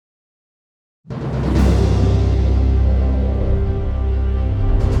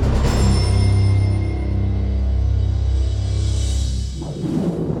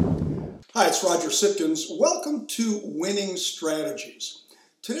Hi, it's Roger Sitkins. Welcome to Winning Strategies.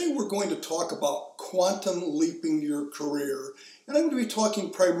 Today we're going to talk about quantum leaping your career, and I'm going to be talking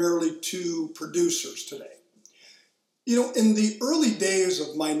primarily to producers today. In the early days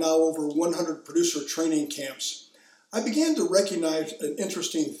of my now over 100 producer training camps, I began to recognize an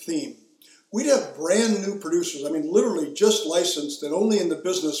interesting theme. We'd have brand new producers, literally just licensed and only in the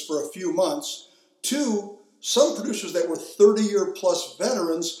business for a few months, to some producers that were 30-year plus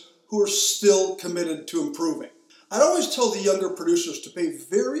veterans who are still committed to improving. I'd always tell the younger producers to pay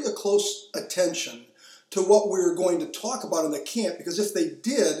very close attention to what we were going to talk about in the camp, because if they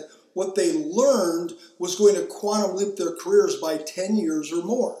did, what they learned was going to quantum leap their careers by 10 years or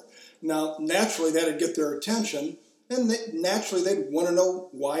more. Now, naturally, that'd get their attention, and naturally, they'd want to know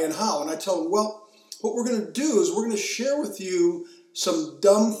why and how. And I tell them, well, what we're going to do is we're going to share with you some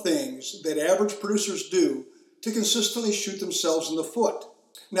dumb things that average producers do to consistently shoot themselves in the foot.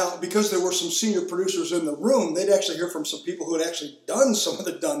 Now, because there were some senior producers in the room, they'd actually hear from some people who had actually done some of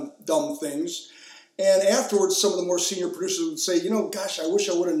the dumb things. And afterwards, some of the more senior producers would say, gosh, I wish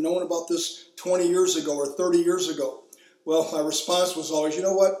I would have known about this 20 years ago or 30 years ago. Well, my response was always, you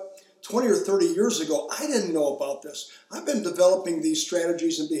know what? 20 or 30 years ago, I didn't know about this. I've been developing these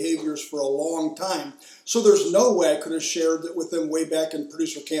strategies and behaviors for a long time. So there's no way I could have shared it with them way back in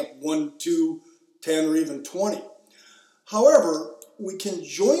producer camp 1, 2, 10, or even 20. However, we can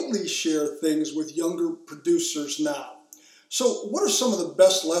jointly share things with younger producers now. So what are some of the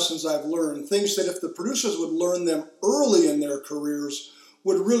best lessons I've learned? Things that if the producers would learn them early in their careers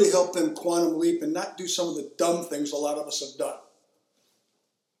would really help them quantum leap and not do some of the dumb things a lot of us have done.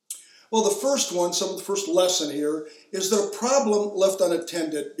 Well, the first lesson here is that a problem left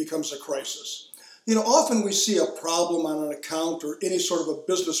unattended becomes a crisis. Often we see a problem on an account or any sort of a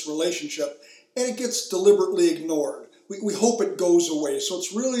business relationship, and it gets deliberately ignored. We hope it goes away, so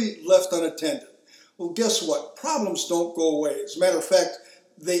it's really left unattended. Well, guess what? Problems don't go away. As a matter of fact,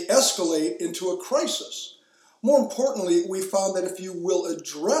 they escalate into a crisis. More importantly, we found that if you will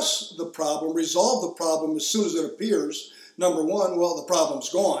address the problem, resolve the problem as soon as it appears, number one, well, the problem's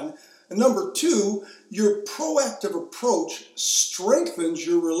gone. And number two, your proactive approach strengthens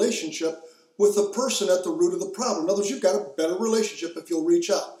your relationship with the person at the root of the problem. In other words, you've got a better relationship if you'll reach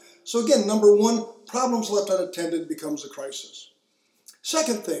out. So again, number one, problems left unattended becomes a crisis.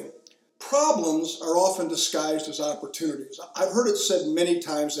 Second thing, problems are often disguised as opportunities. I've heard it said many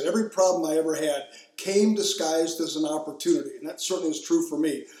times that every problem I ever had came disguised as an opportunity, and that certainly is true for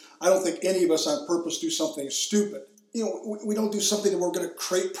me. I don't think any of us on purpose do something stupid. We don't do something that we're going to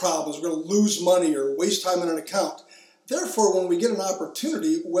create problems, we're going to lose money or waste time on an account. Therefore, when we get an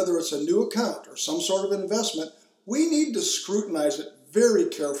opportunity, whether it's a new account or some sort of investment, we need to scrutinize it very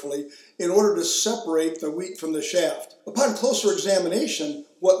carefully in order to separate the wheat from the shaft. Upon closer examination,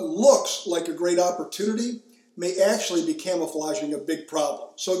 what looks like a great opportunity may actually be camouflaging a big problem.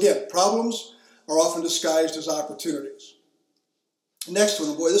 So again, problems are often disguised as opportunities. Next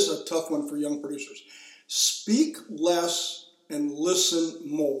one, boy, this is a tough one for young producers. Speak less and listen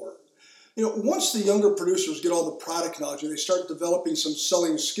more. Once the younger producers get all the product knowledge and they start developing some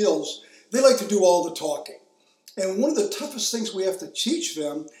selling skills, they like to do all the talking. And one of the toughest things we have to teach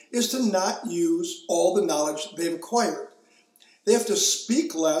them is to not use all the knowledge they've acquired. They have to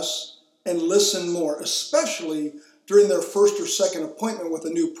speak less and listen more, especially during their first or second appointment with a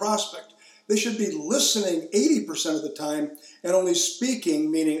new prospect. They should be listening 80% of the time and only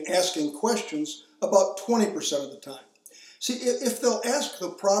speaking, meaning asking questions, about 20% of the time. See, if they'll ask the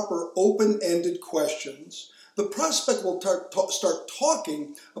proper open-ended questions, the prospect will start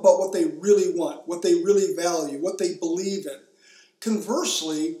talking about what they really want, what they really value, what they believe in.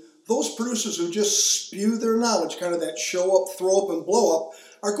 Conversely, those producers who just spew their knowledge, kind of that show up, throw up, and blow up,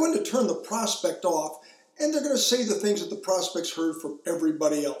 are going to turn the prospect off, and they're going to say the things that the prospect's heard from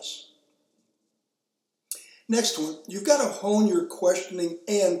everybody else. Next one, you've got to hone your questioning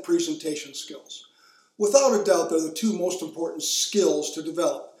and presentation skills. Without a doubt, they're the two most important skills to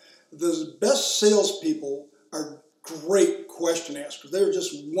develop. The best salespeople are great question askers. They're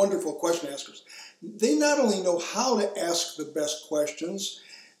just wonderful question askers. They not only know how to ask the best questions,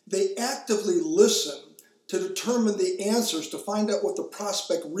 they actively listen to determine the answers, to find out what the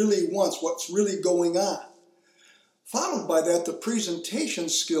prospect really wants, what's really going on. Followed by that, the presentation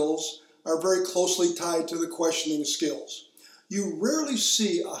skills are very closely tied to the questioning skills. You rarely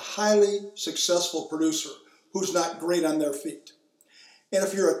see a highly successful producer who's not great on their feet. And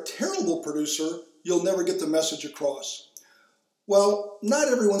if you're a terrible producer, you'll never get the message across. Well, not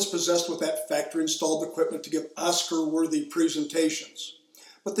everyone's possessed with that factory-installed equipment to give Oscar-worthy presentations,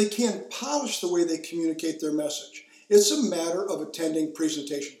 but they can polish the way they communicate their message. It's a matter of attending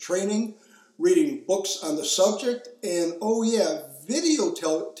presentation training, reading books on the subject, and oh yeah,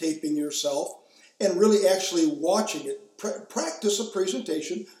 videotaping yourself and really actually watching it. Practice a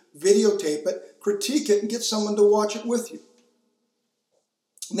presentation, videotape it, critique it, and get someone to watch it with you.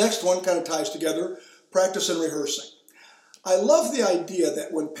 Next one kind of ties together, practice and rehearsing. I love the idea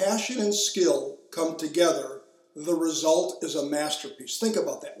that when passion and skill come together, the result is a masterpiece. Think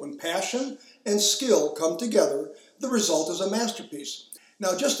about that. When passion and skill come together, the result is a masterpiece.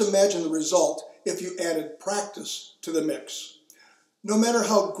 Now just imagine the result if you added practice to the mix. No matter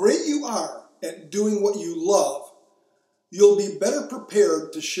how great you are at doing what you love, you'll be better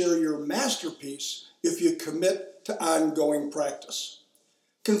prepared to share your masterpiece if you commit to ongoing practice.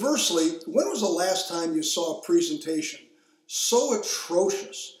 Conversely, when was the last time you saw a presentation so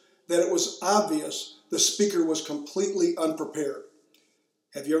atrocious that it was obvious the speaker was completely unprepared?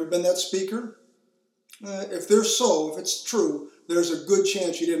 Have you ever been that speaker? If it's true, there's a good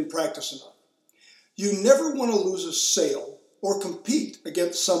chance you didn't practice enough. You never want to lose a sale or compete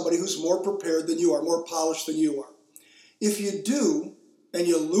against somebody who's more prepared than you are, more polished than you are. If you do, and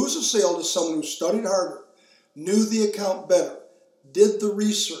you lose a sale to someone who studied harder, knew the account better, did the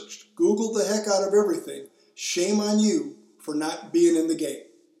research, Googled the heck out of everything, shame on you for not being in the game.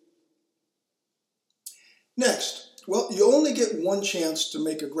 Next, well, you only get one chance to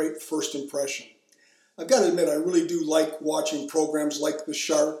make a great first impression. I've got to admit, I really do like watching programs like The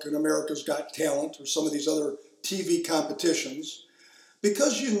Shark and America's Got Talent or some of these other TV competitions,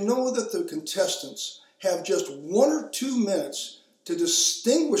 because you know that the contestants have just 1 or 2 minutes to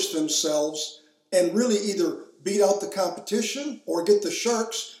distinguish themselves and really either beat out the competition or get the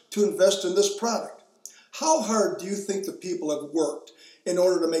sharks to invest in this product. How hard do you think the people have worked in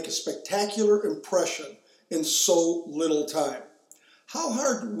order to make a spectacular impression in so little time? How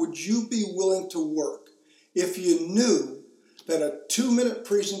hard would you be willing to work if you knew that a 2-minute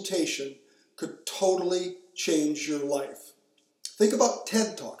presentation could totally change your life? Think about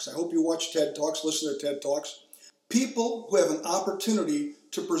TED Talks. I hope you watch TED Talks, listen to TED Talks. People who have an opportunity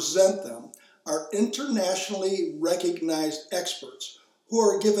to present them are internationally recognized experts who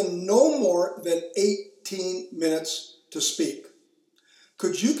are given no more than 18 minutes to speak.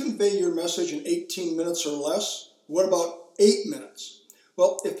 Could you convey your message in 18 minutes or less? What about 8 minutes?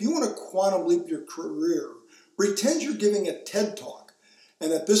 Well, if you want to quantum leap your career, pretend you're giving a TED Talk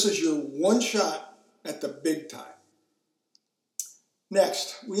and that this is your one shot at the big time.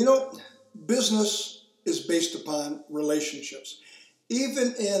 Next, business is based upon relationships.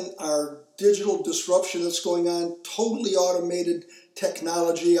 Even in our digital disruption that's going on, totally automated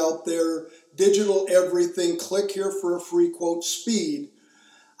technology out there, digital everything, click here for a free quote, speed,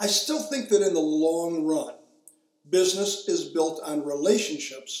 I still think that in the long run, business is built on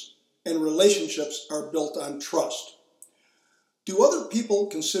relationships, and relationships are built on trust. Do other people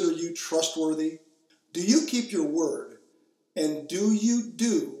consider you trustworthy? Do you keep your word? And do you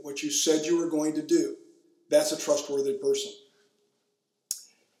do what you said you were going to do? That's a trustworthy person.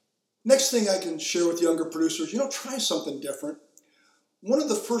 Next thing I can share with younger producers, try something different. One of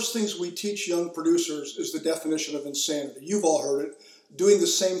the first things we teach young producers is the definition of insanity. You've all heard it, doing the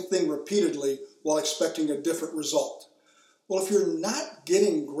same thing repeatedly while expecting a different result. Well, if you're not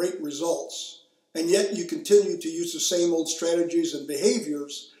getting great results, and yet you continue to use the same old strategies and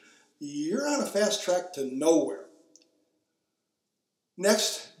behaviors, you're on a fast track to nowhere.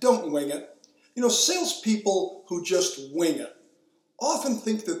 Next, don't wing it. Salespeople who just wing it often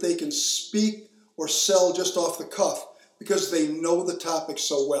think that they can speak or sell just off the cuff because they know the topic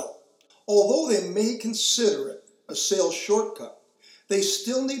so well. Although they may consider it a sales shortcut, they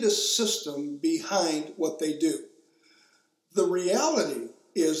still need a system behind what they do. The reality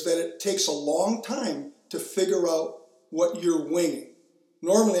is that it takes a long time to figure out what you're winging.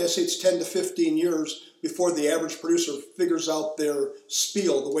 Normally, I say it's 10 to 15 years before the average producer figures out their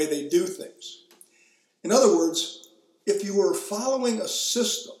spiel, the way they do things. In other words, if you were following a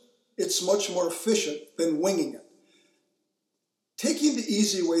system, it's much more efficient than winging it. Taking the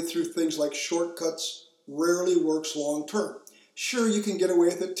easy way through things like shortcuts rarely works long term. Sure, you can get away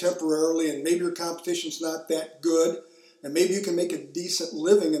with it temporarily, and maybe your competition's not that good, and maybe you can make a decent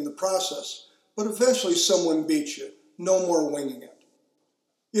living in the process, but eventually someone beats you. No more winging it.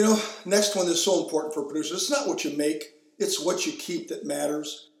 Next one is so important for producers. It's not what you make, it's what you keep that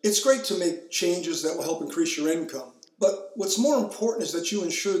matters. It's great to make changes that will help increase your income, but what's more important is that you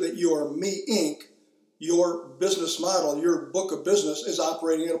ensure that your Me Inc., your business model, your book of business is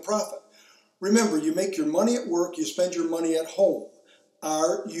operating at a profit. Remember, you make your money at work, you spend your money at home.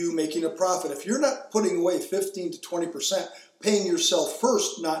 Are you making a profit? If you're not putting away 15 to 20%, paying yourself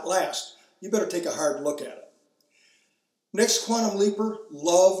first, not last, you better take a hard look at it. Next quantum leaper,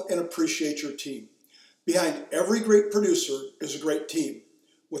 love and appreciate your team. Behind every great producer is a great team.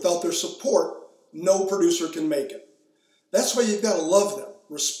 Without their support, no producer can make it. That's why you've got to love them,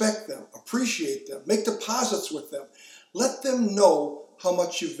 respect them, appreciate them, make deposits with them. Let them know how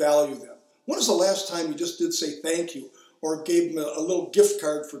much you value them. When was the last time you just did say thank you or gave them a little gift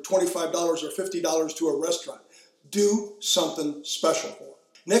card for $25 or $50 to a restaurant? Do something special for them.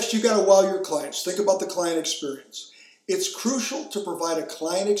 Next, you've got to wow your clients. Think about the client experience. It's crucial to provide a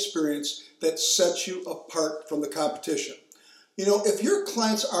client experience that sets you apart from the competition. You know, if your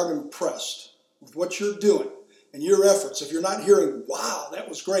clients aren't impressed with what you're doing and your efforts, if you're not hearing, wow, that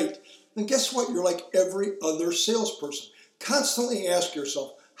was great, then guess what? You're like every other salesperson. Constantly ask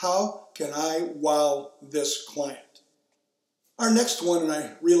yourself, how can I wow this client? Our next one, and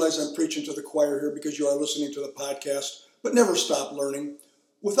I realize I'm preaching to the choir here because you are listening to the podcast, but never stop learning.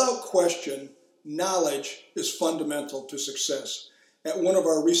 Without question, knowledge is fundamental to success. At one of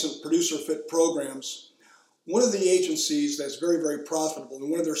our recent Producer Fit programs, one of the agencies that's very, very profitable and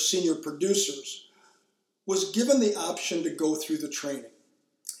one of their senior producers was given the option to go through the training.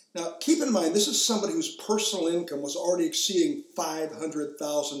 Now, keep in mind, this is somebody whose personal income was already exceeding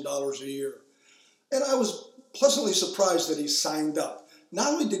 $500,000 a year. And I was pleasantly surprised that he signed up. Not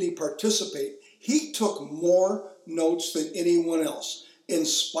only did he participate, he took more notes than anyone else. In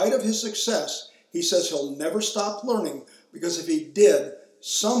spite of his success, he says he'll never stop learning because if he did,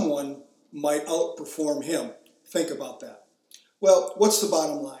 someone might outperform him. Think about that. Well, what's the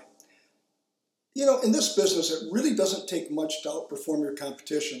bottom line? You know, in this business, it really doesn't take much to outperform your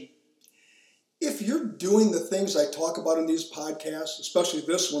competition. If you're doing the things I talk about in these podcasts, especially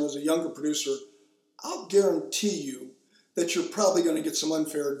this one as a younger producer, I'll guarantee you that you're probably going to get some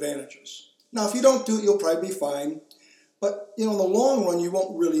unfair advantages. Now, if you don't do it, you'll probably be fine. But, you know, in the long run, you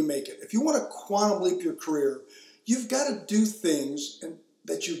won't really make it. If you want to quantum leap your career, you've got to do things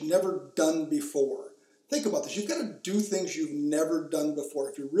that you've never done before. Think about this. You've got to do things you've never done before.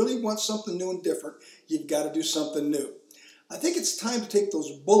 If you really want something new and different, you've got to do something new. I think it's time to take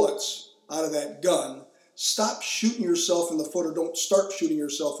those bullets out of that gun. Stop shooting yourself in the foot, or don't start shooting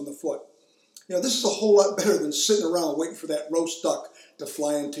yourself in the foot. You know, this is a whole lot better than sitting around waiting for that roast duck to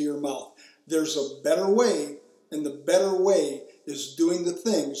fly into your mouth. There's a better way, and the better way is doing the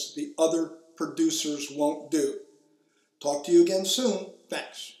things the other producers won't do. Talk to you again soon.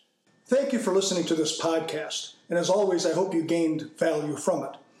 Thanks. Thank you for listening to this podcast, and as always, I hope you gained value from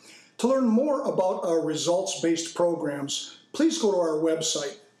it. To learn more about our results-based programs, please go to our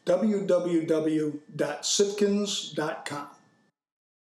website, www.sitkins.com.